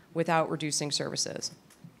dollars without reducing services.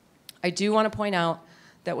 I do want to point out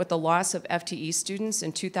that with the loss of FTE students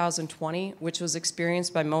in 2020, which was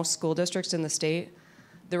experienced by most school districts in the state,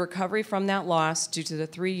 the recovery from that loss due to the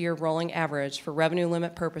 3-year rolling average for revenue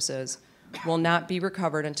limit purposes will not be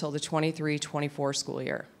recovered until the 23-24 school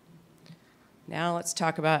year. Now let's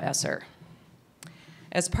talk about ESSER.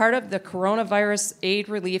 As part of the Coronavirus Aid,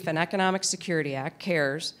 Relief, and Economic Security Act,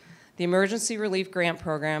 CARES, the Emergency Relief Grant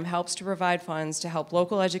Program helps to provide funds to help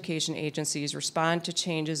local education agencies respond to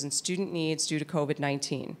changes in student needs due to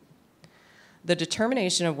COVID-19. The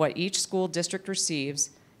determination of what each school district receives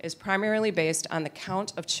is primarily based on the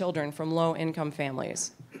count of children from low-income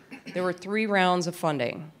families. There were 3 rounds of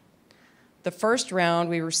funding. The first round,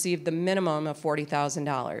 we received the minimum of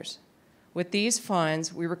 $40,000. With these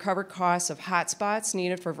funds, we recovered costs of hotspots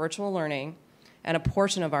needed for virtual learning and a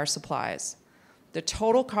portion of our supplies. The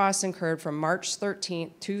total costs incurred from March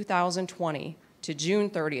 13, 2020 to June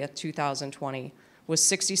 30, 2020 was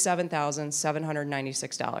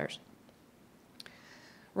 $67,796.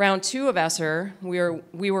 Round 2 of ESSER,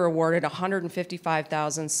 we were awarded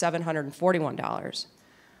 $155,741.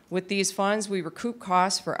 With these funds, we recouped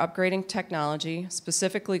costs for upgrading technology,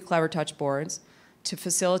 specifically CleverTouch boards, to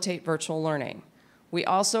facilitate virtual learning. We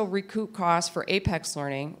also recouped costs for Apex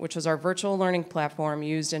Learning, which was our virtual learning platform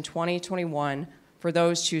used in 2021 for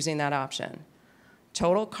those choosing that option.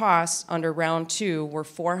 Total costs under round 2 were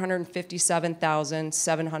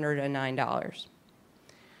 $457,709.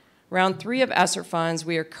 Round 3 of ESSER funds,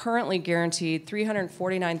 we are currently guaranteed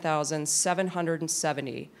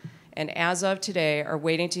 $349,770, and as of today, are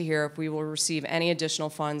waiting to hear if we will receive any additional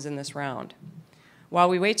funds in this round. While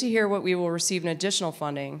we wait to hear what we will receive in additional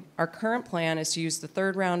funding, our current plan is to use the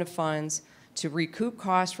third round of funds to recoup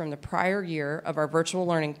costs from the prior year of our virtual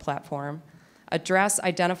learning platform, address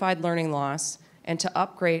identified learning loss, and to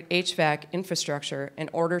upgrade HVAC infrastructure in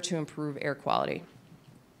order to improve air quality.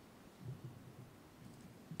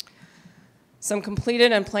 Some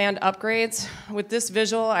completed and planned upgrades. With this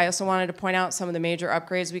visual, I also wanted to point out some of the major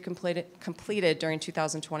upgrades we completed during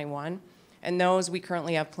 2021, and those we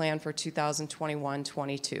currently have planned for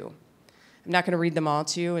 2021-22. I'm not going to read them all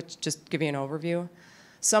to you, it's just to give you an overview.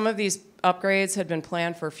 Some of these upgrades had been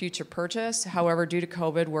planned for future purchase, however, due to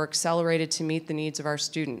COVID, were accelerated to meet the needs of our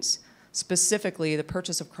students, specifically the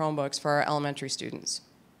purchase of Chromebooks for our elementary students.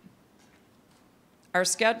 Our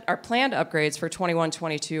planned upgrades for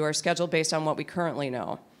 21-22 are scheduled based on what we currently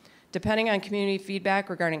know. Depending on community feedback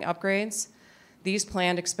regarding upgrades, these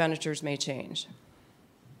planned expenditures may change.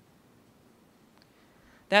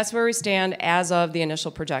 That's where we stand as of the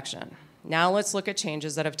initial projection. Now let's look at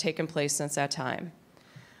changes that have taken place since that time.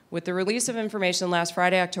 With the release of information last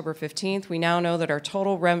Friday, October 15th, we now know that our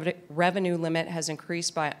total revenue limit has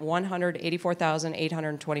increased by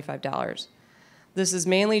 $184,825. This is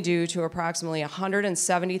mainly due to approximately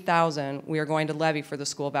 $170,000 we are going to levy for the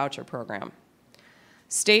school voucher program.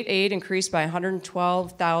 State aid increased by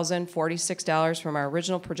 $112,046 from our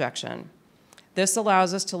original projection. This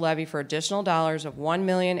allows us to levy for additional dollars of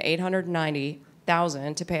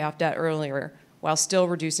 $1,890,000 to pay off debt earlier while still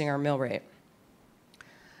reducing our mill rate.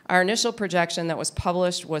 Our initial projection that was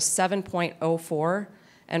published was 7.04,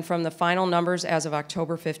 and from the final numbers as of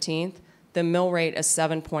October 15th, the mill rate is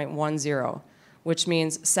 7.10, which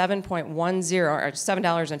means $7.10 or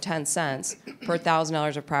 $7.10 per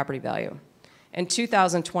 $1,000 of property value. In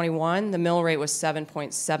 2021, the mill rate was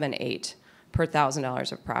 7.78 per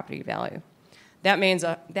 $1,000 of property value. That means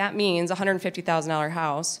a $150,000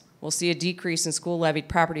 house will see a decrease in school levied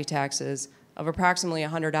property taxes of approximately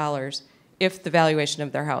 $100 if the valuation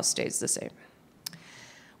of their house stays the same.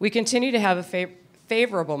 We continue to have a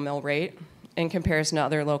favorable mill rate in comparison to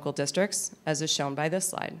other local districts, as is shown by this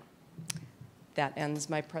slide. That ends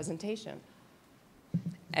my presentation.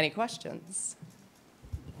 Any questions?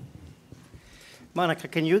 Monica,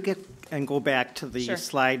 can you go back to the Sure.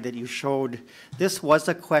 slide that you showed? This was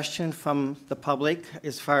a question from the public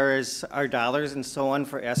as far as our dollars and so on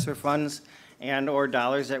for ESSER funds and or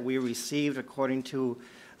dollars that we received according to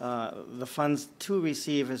the funds to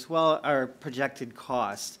receive as well our projected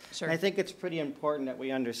costs. Sure. And I think it's pretty important that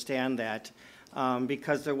we understand that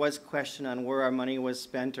because there was question on where our money was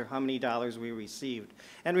spent or how many dollars we received.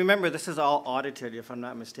 And remember, this is all audited, if I'm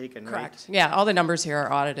not mistaken, Correct. right? Yeah, all the numbers here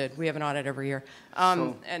are audited. We have an audit every year.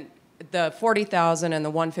 And the $40,000 and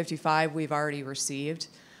the $155,000 we've already received.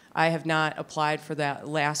 I have not applied for that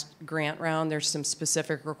last grant round. There's some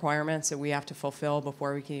specific requirements that we have to fulfill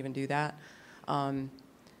before we can even do that.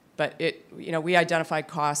 But we identified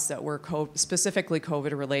costs that were specifically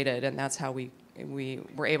COVID related, and that's how we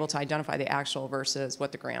were able to identify the actual versus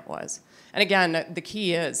what the grant was. And again, the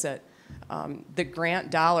key is that the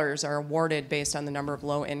grant dollars are awarded based on the number of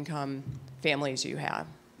low income families you have.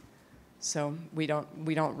 So we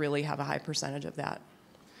don't really have a high percentage of that.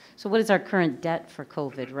 So what is our current debt for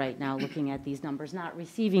COVID right now, looking at these numbers, not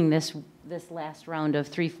receiving this last round of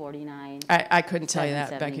 349? I couldn't tell you that,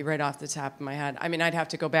 770. Becky, right off the top of my head. I mean, I'd have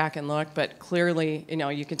to go back and look, but clearly,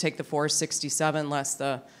 you can take the 467 less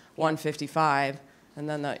the 155, and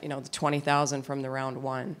then the 20,000 from the round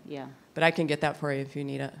one. Yeah. But I can get that for you if you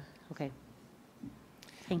need it. Okay.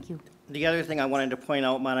 Thank you. The other thing I wanted to point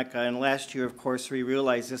out, Monica, and last year, of course, we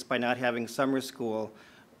realized this by not having summer school,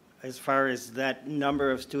 as far as that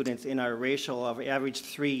number of students in our ratio of average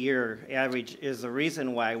 3-year average is the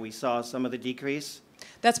reason why we saw some of the decrease?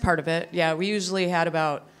 That's part of it. Yeah, we usually had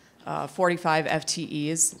about 45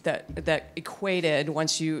 FTEs that equated,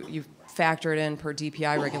 once you factor it in per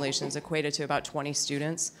DPI regulations, equated to about 20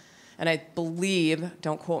 students. And I believe,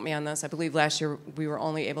 don't quote me on this, I believe last year we were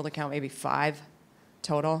only able to count maybe 5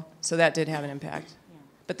 total. So that did have an impact. Yeah.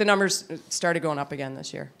 But the numbers started going up again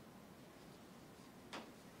this year.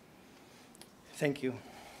 Thank you.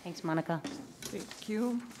 Thanks, Monica. Thank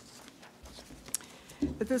you.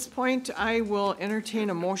 At this point, I will entertain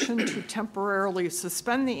a motion to temporarily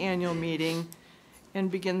suspend the annual meeting and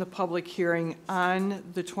begin the public hearing on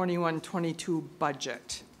the 21-22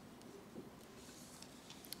 budget.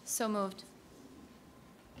 So moved.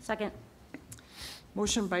 Second.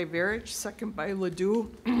 Motion by Verich, second by Ledoux,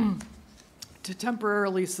 to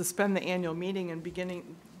temporarily suspend the annual meeting and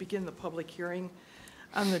begin the public hearing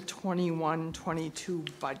on the 21-22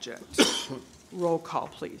 budget. Roll call,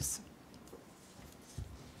 please.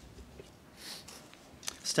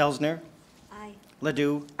 Stelzner. Aye.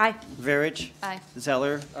 Ledoux. Aye. Verich. Aye.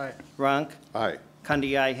 Zeller. Aye. Ronk. Aye.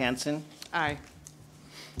 Cundi, aye. Hanson. Aye.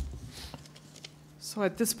 So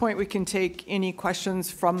at this point, we can take any questions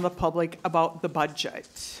from the public about the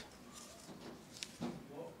budget.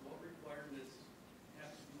 What requirements have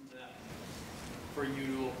to be met for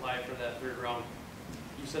you to apply for that third round?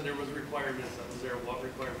 You said there was requirements. Was there what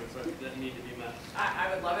requirements that need to be met? I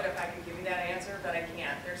would love it if I could give you that answer, but I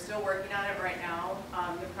can't. They're still working on it right now.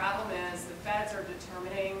 The problem is the feds are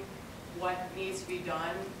determining what needs to be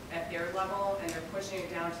done at their level, and they're pushing it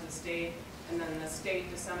down to the state, and then the state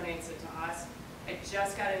disseminates it to us. I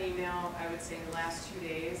just got an email, I would say in the last 2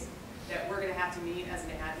 days, that we're gonna have to meet as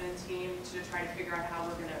an admin team to try to figure out how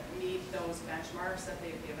we're gonna meet those benchmarks that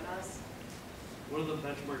they've given us. What are the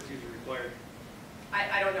benchmarks usually required?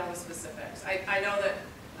 I don't know the specifics. I know that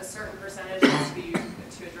a certain percentage has to be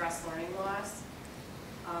used to address learning loss.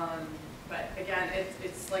 But again,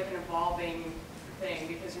 it's like an evolving thing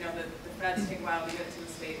because, you know, the feds take a while to get it to the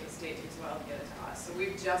state takes a while to get it to us. So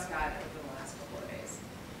we've just gotten it within the last couple of days.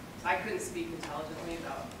 So I couldn't speak intelligently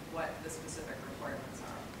about what the specific requirements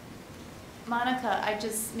are. Monica, I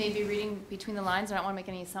just may be reading between the lines. I don't want to make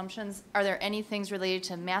any assumptions. Are there any things related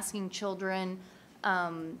to masking children,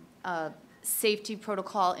 safety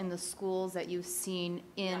protocol in the schools that you've seen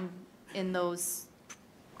in those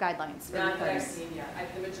guidelines? Not that I've seen yet.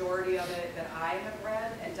 The majority of it that I have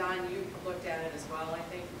read, and Don, you looked at it as well, I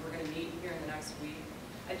think we're going to meet here in the next week.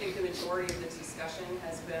 I think the majority of this discussion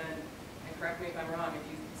has been, and correct me if I'm wrong, if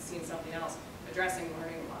you've seen something else, addressing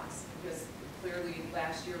learning loss, because clearly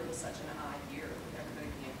last year was such an odd year with everybody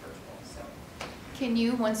being virtual. So, Can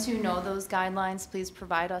you, once you know those guidelines, please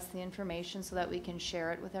provide us the information so that we can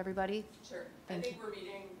share it with everybody? sure. I think we're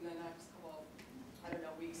meeting in the next couple, I don't know,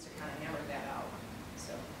 weeks to kind of hammer that out.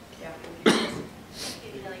 So, yeah, we'll keep this.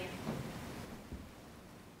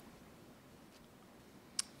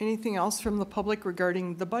 Anything else from the public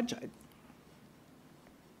regarding the budget?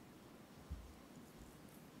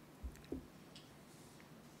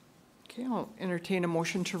 Okay, I'll entertain a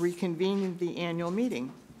motion to reconvene the annual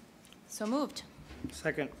meeting. So moved.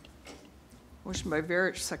 Second. Motion by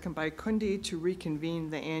Verich, second by Kundi to reconvene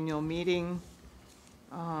the annual meeting.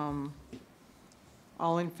 All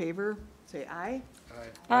in favor, say aye.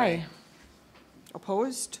 Aye.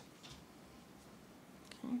 Opposed?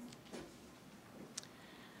 Okay.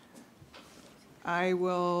 I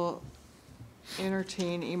will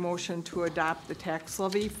entertain a motion to adopt the tax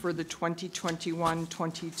levy for the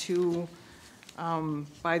 2021-22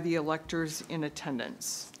 by the electors in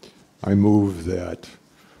attendance. I move that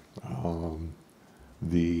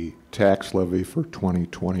the tax levy for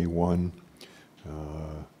 2021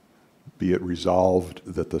 be it resolved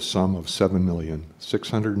that the sum of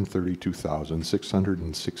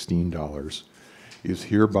 $7,632,616 is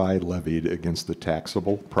hereby levied against the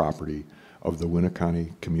taxable property of the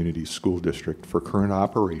Winneconne Community School District for current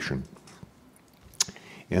operation,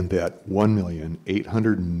 and that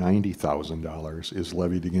 $1,890,000 is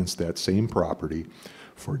levied against that same property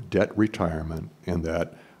for debt retirement, and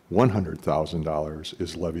that $100,000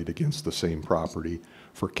 is levied against the same property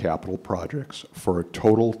for capital projects, for a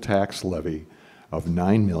total tax levy of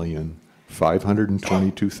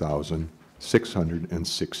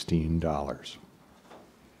 $9,522,616.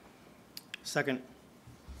 Second.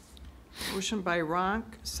 Motion by Ronk,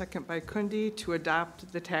 second by Kundi to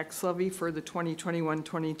adopt the tax levy for the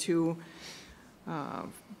 2021-22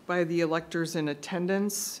 by the electors in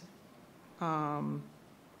attendance.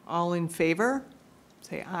 All in favor,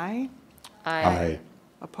 say aye. Aye. Aye.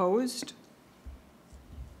 Opposed?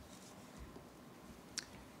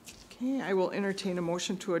 Okay, I will entertain a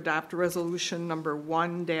motion to adopt resolution number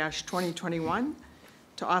 1-2021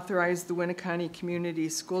 to authorize the Winneconne Community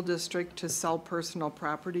School District to sell personal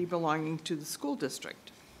property belonging to the school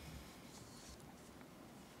district.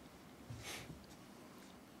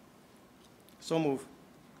 So move.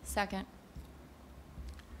 Second.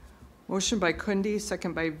 Motion by Kundi,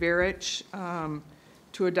 second by Verich,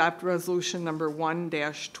 to adopt resolution number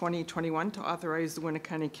 1-2021 to authorize the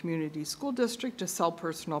Winneconne Community School District to sell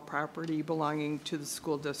personal property belonging to the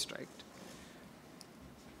school district.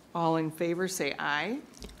 All in favor, say aye.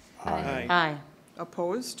 Aye. Aye.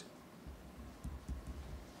 Opposed?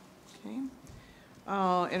 Okay.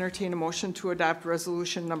 I'll entertain a motion to adopt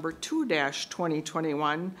resolution number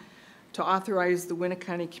 2-2021 to authorize the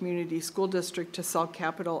Winneconne Community School District to sell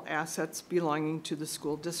capital assets belonging to the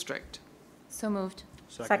school district. So moved.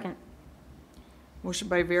 Second. Motion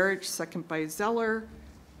by Verich, second by Zeller,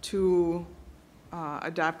 to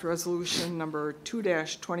adopt resolution number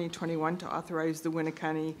 2-2021 to authorize the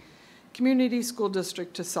Winneconne Community School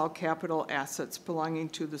District to sell capital assets belonging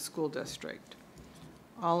to the school district.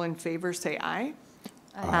 All in favor, say aye.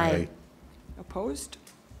 Aye. Opposed?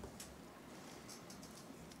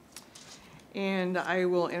 And I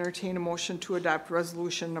will entertain a motion to adopt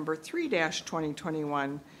resolution number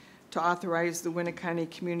 3-2021 to authorize the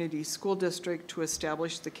Winneconne Community School District to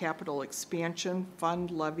establish the capital expansion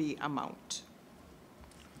fund levy amount.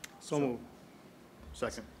 So moved.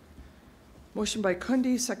 Second. Motion by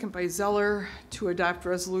Kunde, second by Zeller, to adopt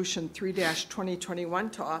resolution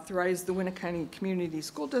 3-2021 to authorize the Winneconne Community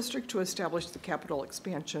School District to establish the capital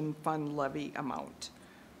expansion fund levy amount.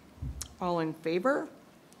 All in favor?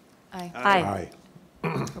 Aye. Aye.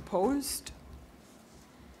 Opposed?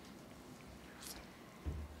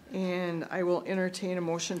 And I will entertain a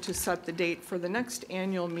motion to set the date for the next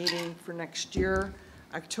annual meeting for next year,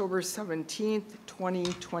 October 17th,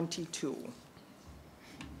 2022.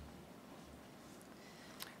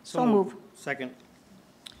 So move. Second.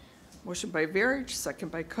 Motion by Verich,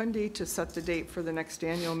 second by Kunde, to set the date for the next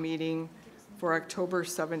annual meeting for October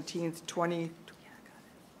 17th, 20. It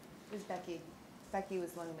was Becky. Becky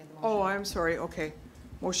was the one who made the motion. Oh, I'm sorry, okay.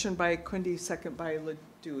 Motion by Kunde, second by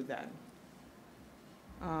Ledoux then.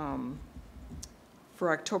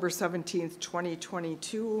 For October 17th,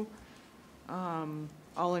 2022.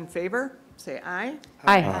 All in favor, say aye.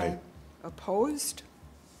 Aye. Opposed?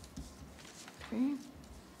 Okay.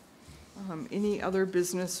 Any other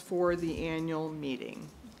business for the annual meeting?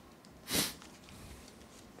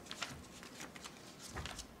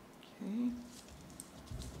 Okay.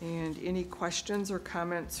 And any questions or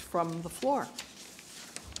comments from the floor?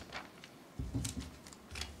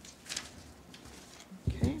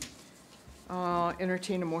 Okay.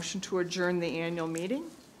 Entertain a motion to adjourn the annual meeting.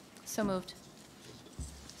 So moved.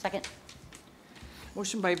 Second.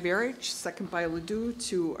 Motion by Verich, second by Ledoux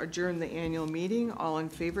to adjourn the annual meeting. All in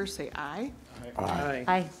favor, say aye. Aye.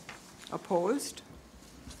 Aye. Opposed?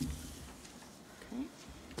 Okay.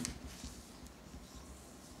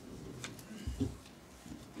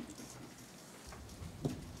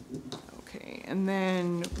 Okay, and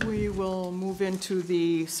then we will move into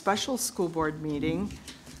the special school board meeting.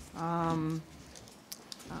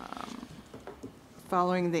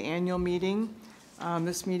 Following the annual meeting.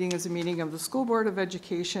 This meeting is a meeting of the School Board of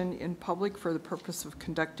Education in public for the purpose of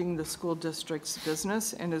conducting the school district's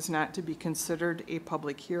business and is not to be considered a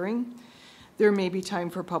public hearing. There may be time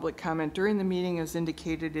for public comment during the meeting as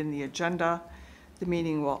indicated in the agenda. The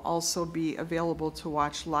meeting will also be available to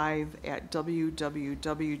watch live at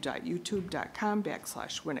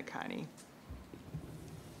www.youtube.com/Winneconne.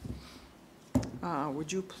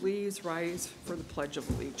 Would you please rise for the Pledge of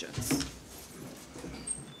Allegiance?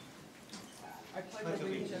 I pledge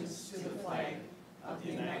allegiance to the flag of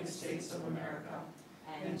the United States of America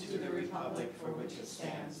and to the republic for which it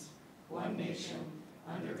stands, one nation,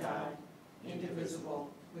 under God, indivisible,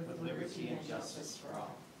 with liberty and justice for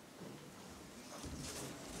all.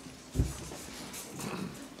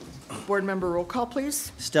 Board member roll call,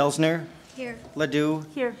 please. Stelzner. Here. Ledoux.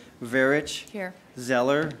 Here. Verich. Here.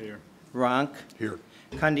 Zeller. Here. Ronk. Here.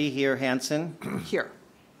 Kunde here. Hanson. Here.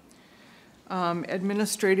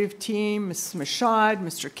 Administrative team, Mrs. Michaud,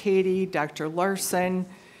 Mr. Cady, Dr. Larson,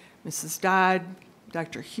 Mrs. Dodd,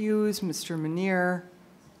 Dr. Hughes, Mr. Manier,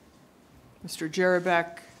 Mr.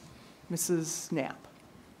 Jerabek, Mrs. Knapp.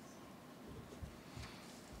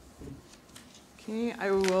 Okay,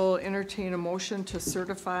 I will entertain a motion to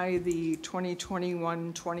certify the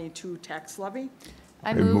 2021-22 tax levy.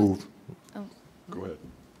 I move. Go ahead.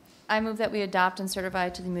 I move that we adopt and certify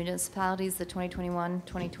to the municipalities the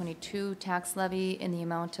 2021-2022 tax levy in the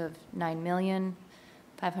amount of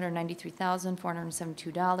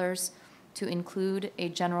 $9,593,472 to include a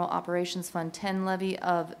general operations fund 10 levy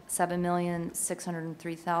of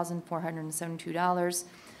 $7,603,472,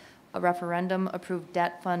 a referendum approved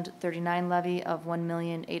debt fund 39 levy of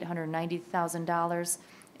 $1,890,000,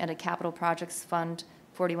 and a capital projects fund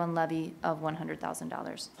 41 levy of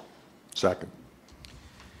 $100,000. Second.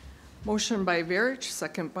 Motion by Verich,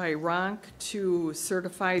 second by Ronk to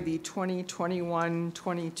certify the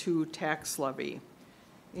 2021-22 tax levy.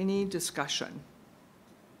 Any discussion?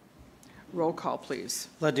 Roll call, please.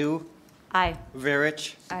 Ledoux. Aye.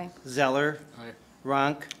 Verich. Aye. Zeller. Aye.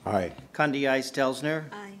 Ronk. Aye. Kunde, aye. Stelzner.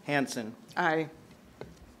 Aye. Hanson. Aye.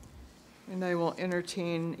 And I will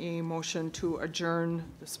entertain a motion to adjourn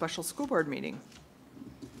the special school board meeting.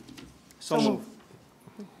 So moved.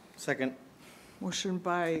 Second. Motion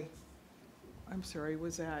by, I'm sorry,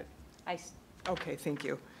 was that? Aye. Okay, thank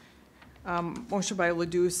you. Motion by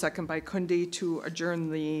Ledoux, second by Kundi to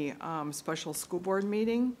adjourn the special school board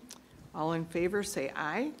meeting. All in favor, say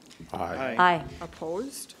aye. Aye. Aye.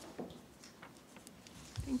 Opposed?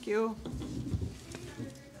 Thank you.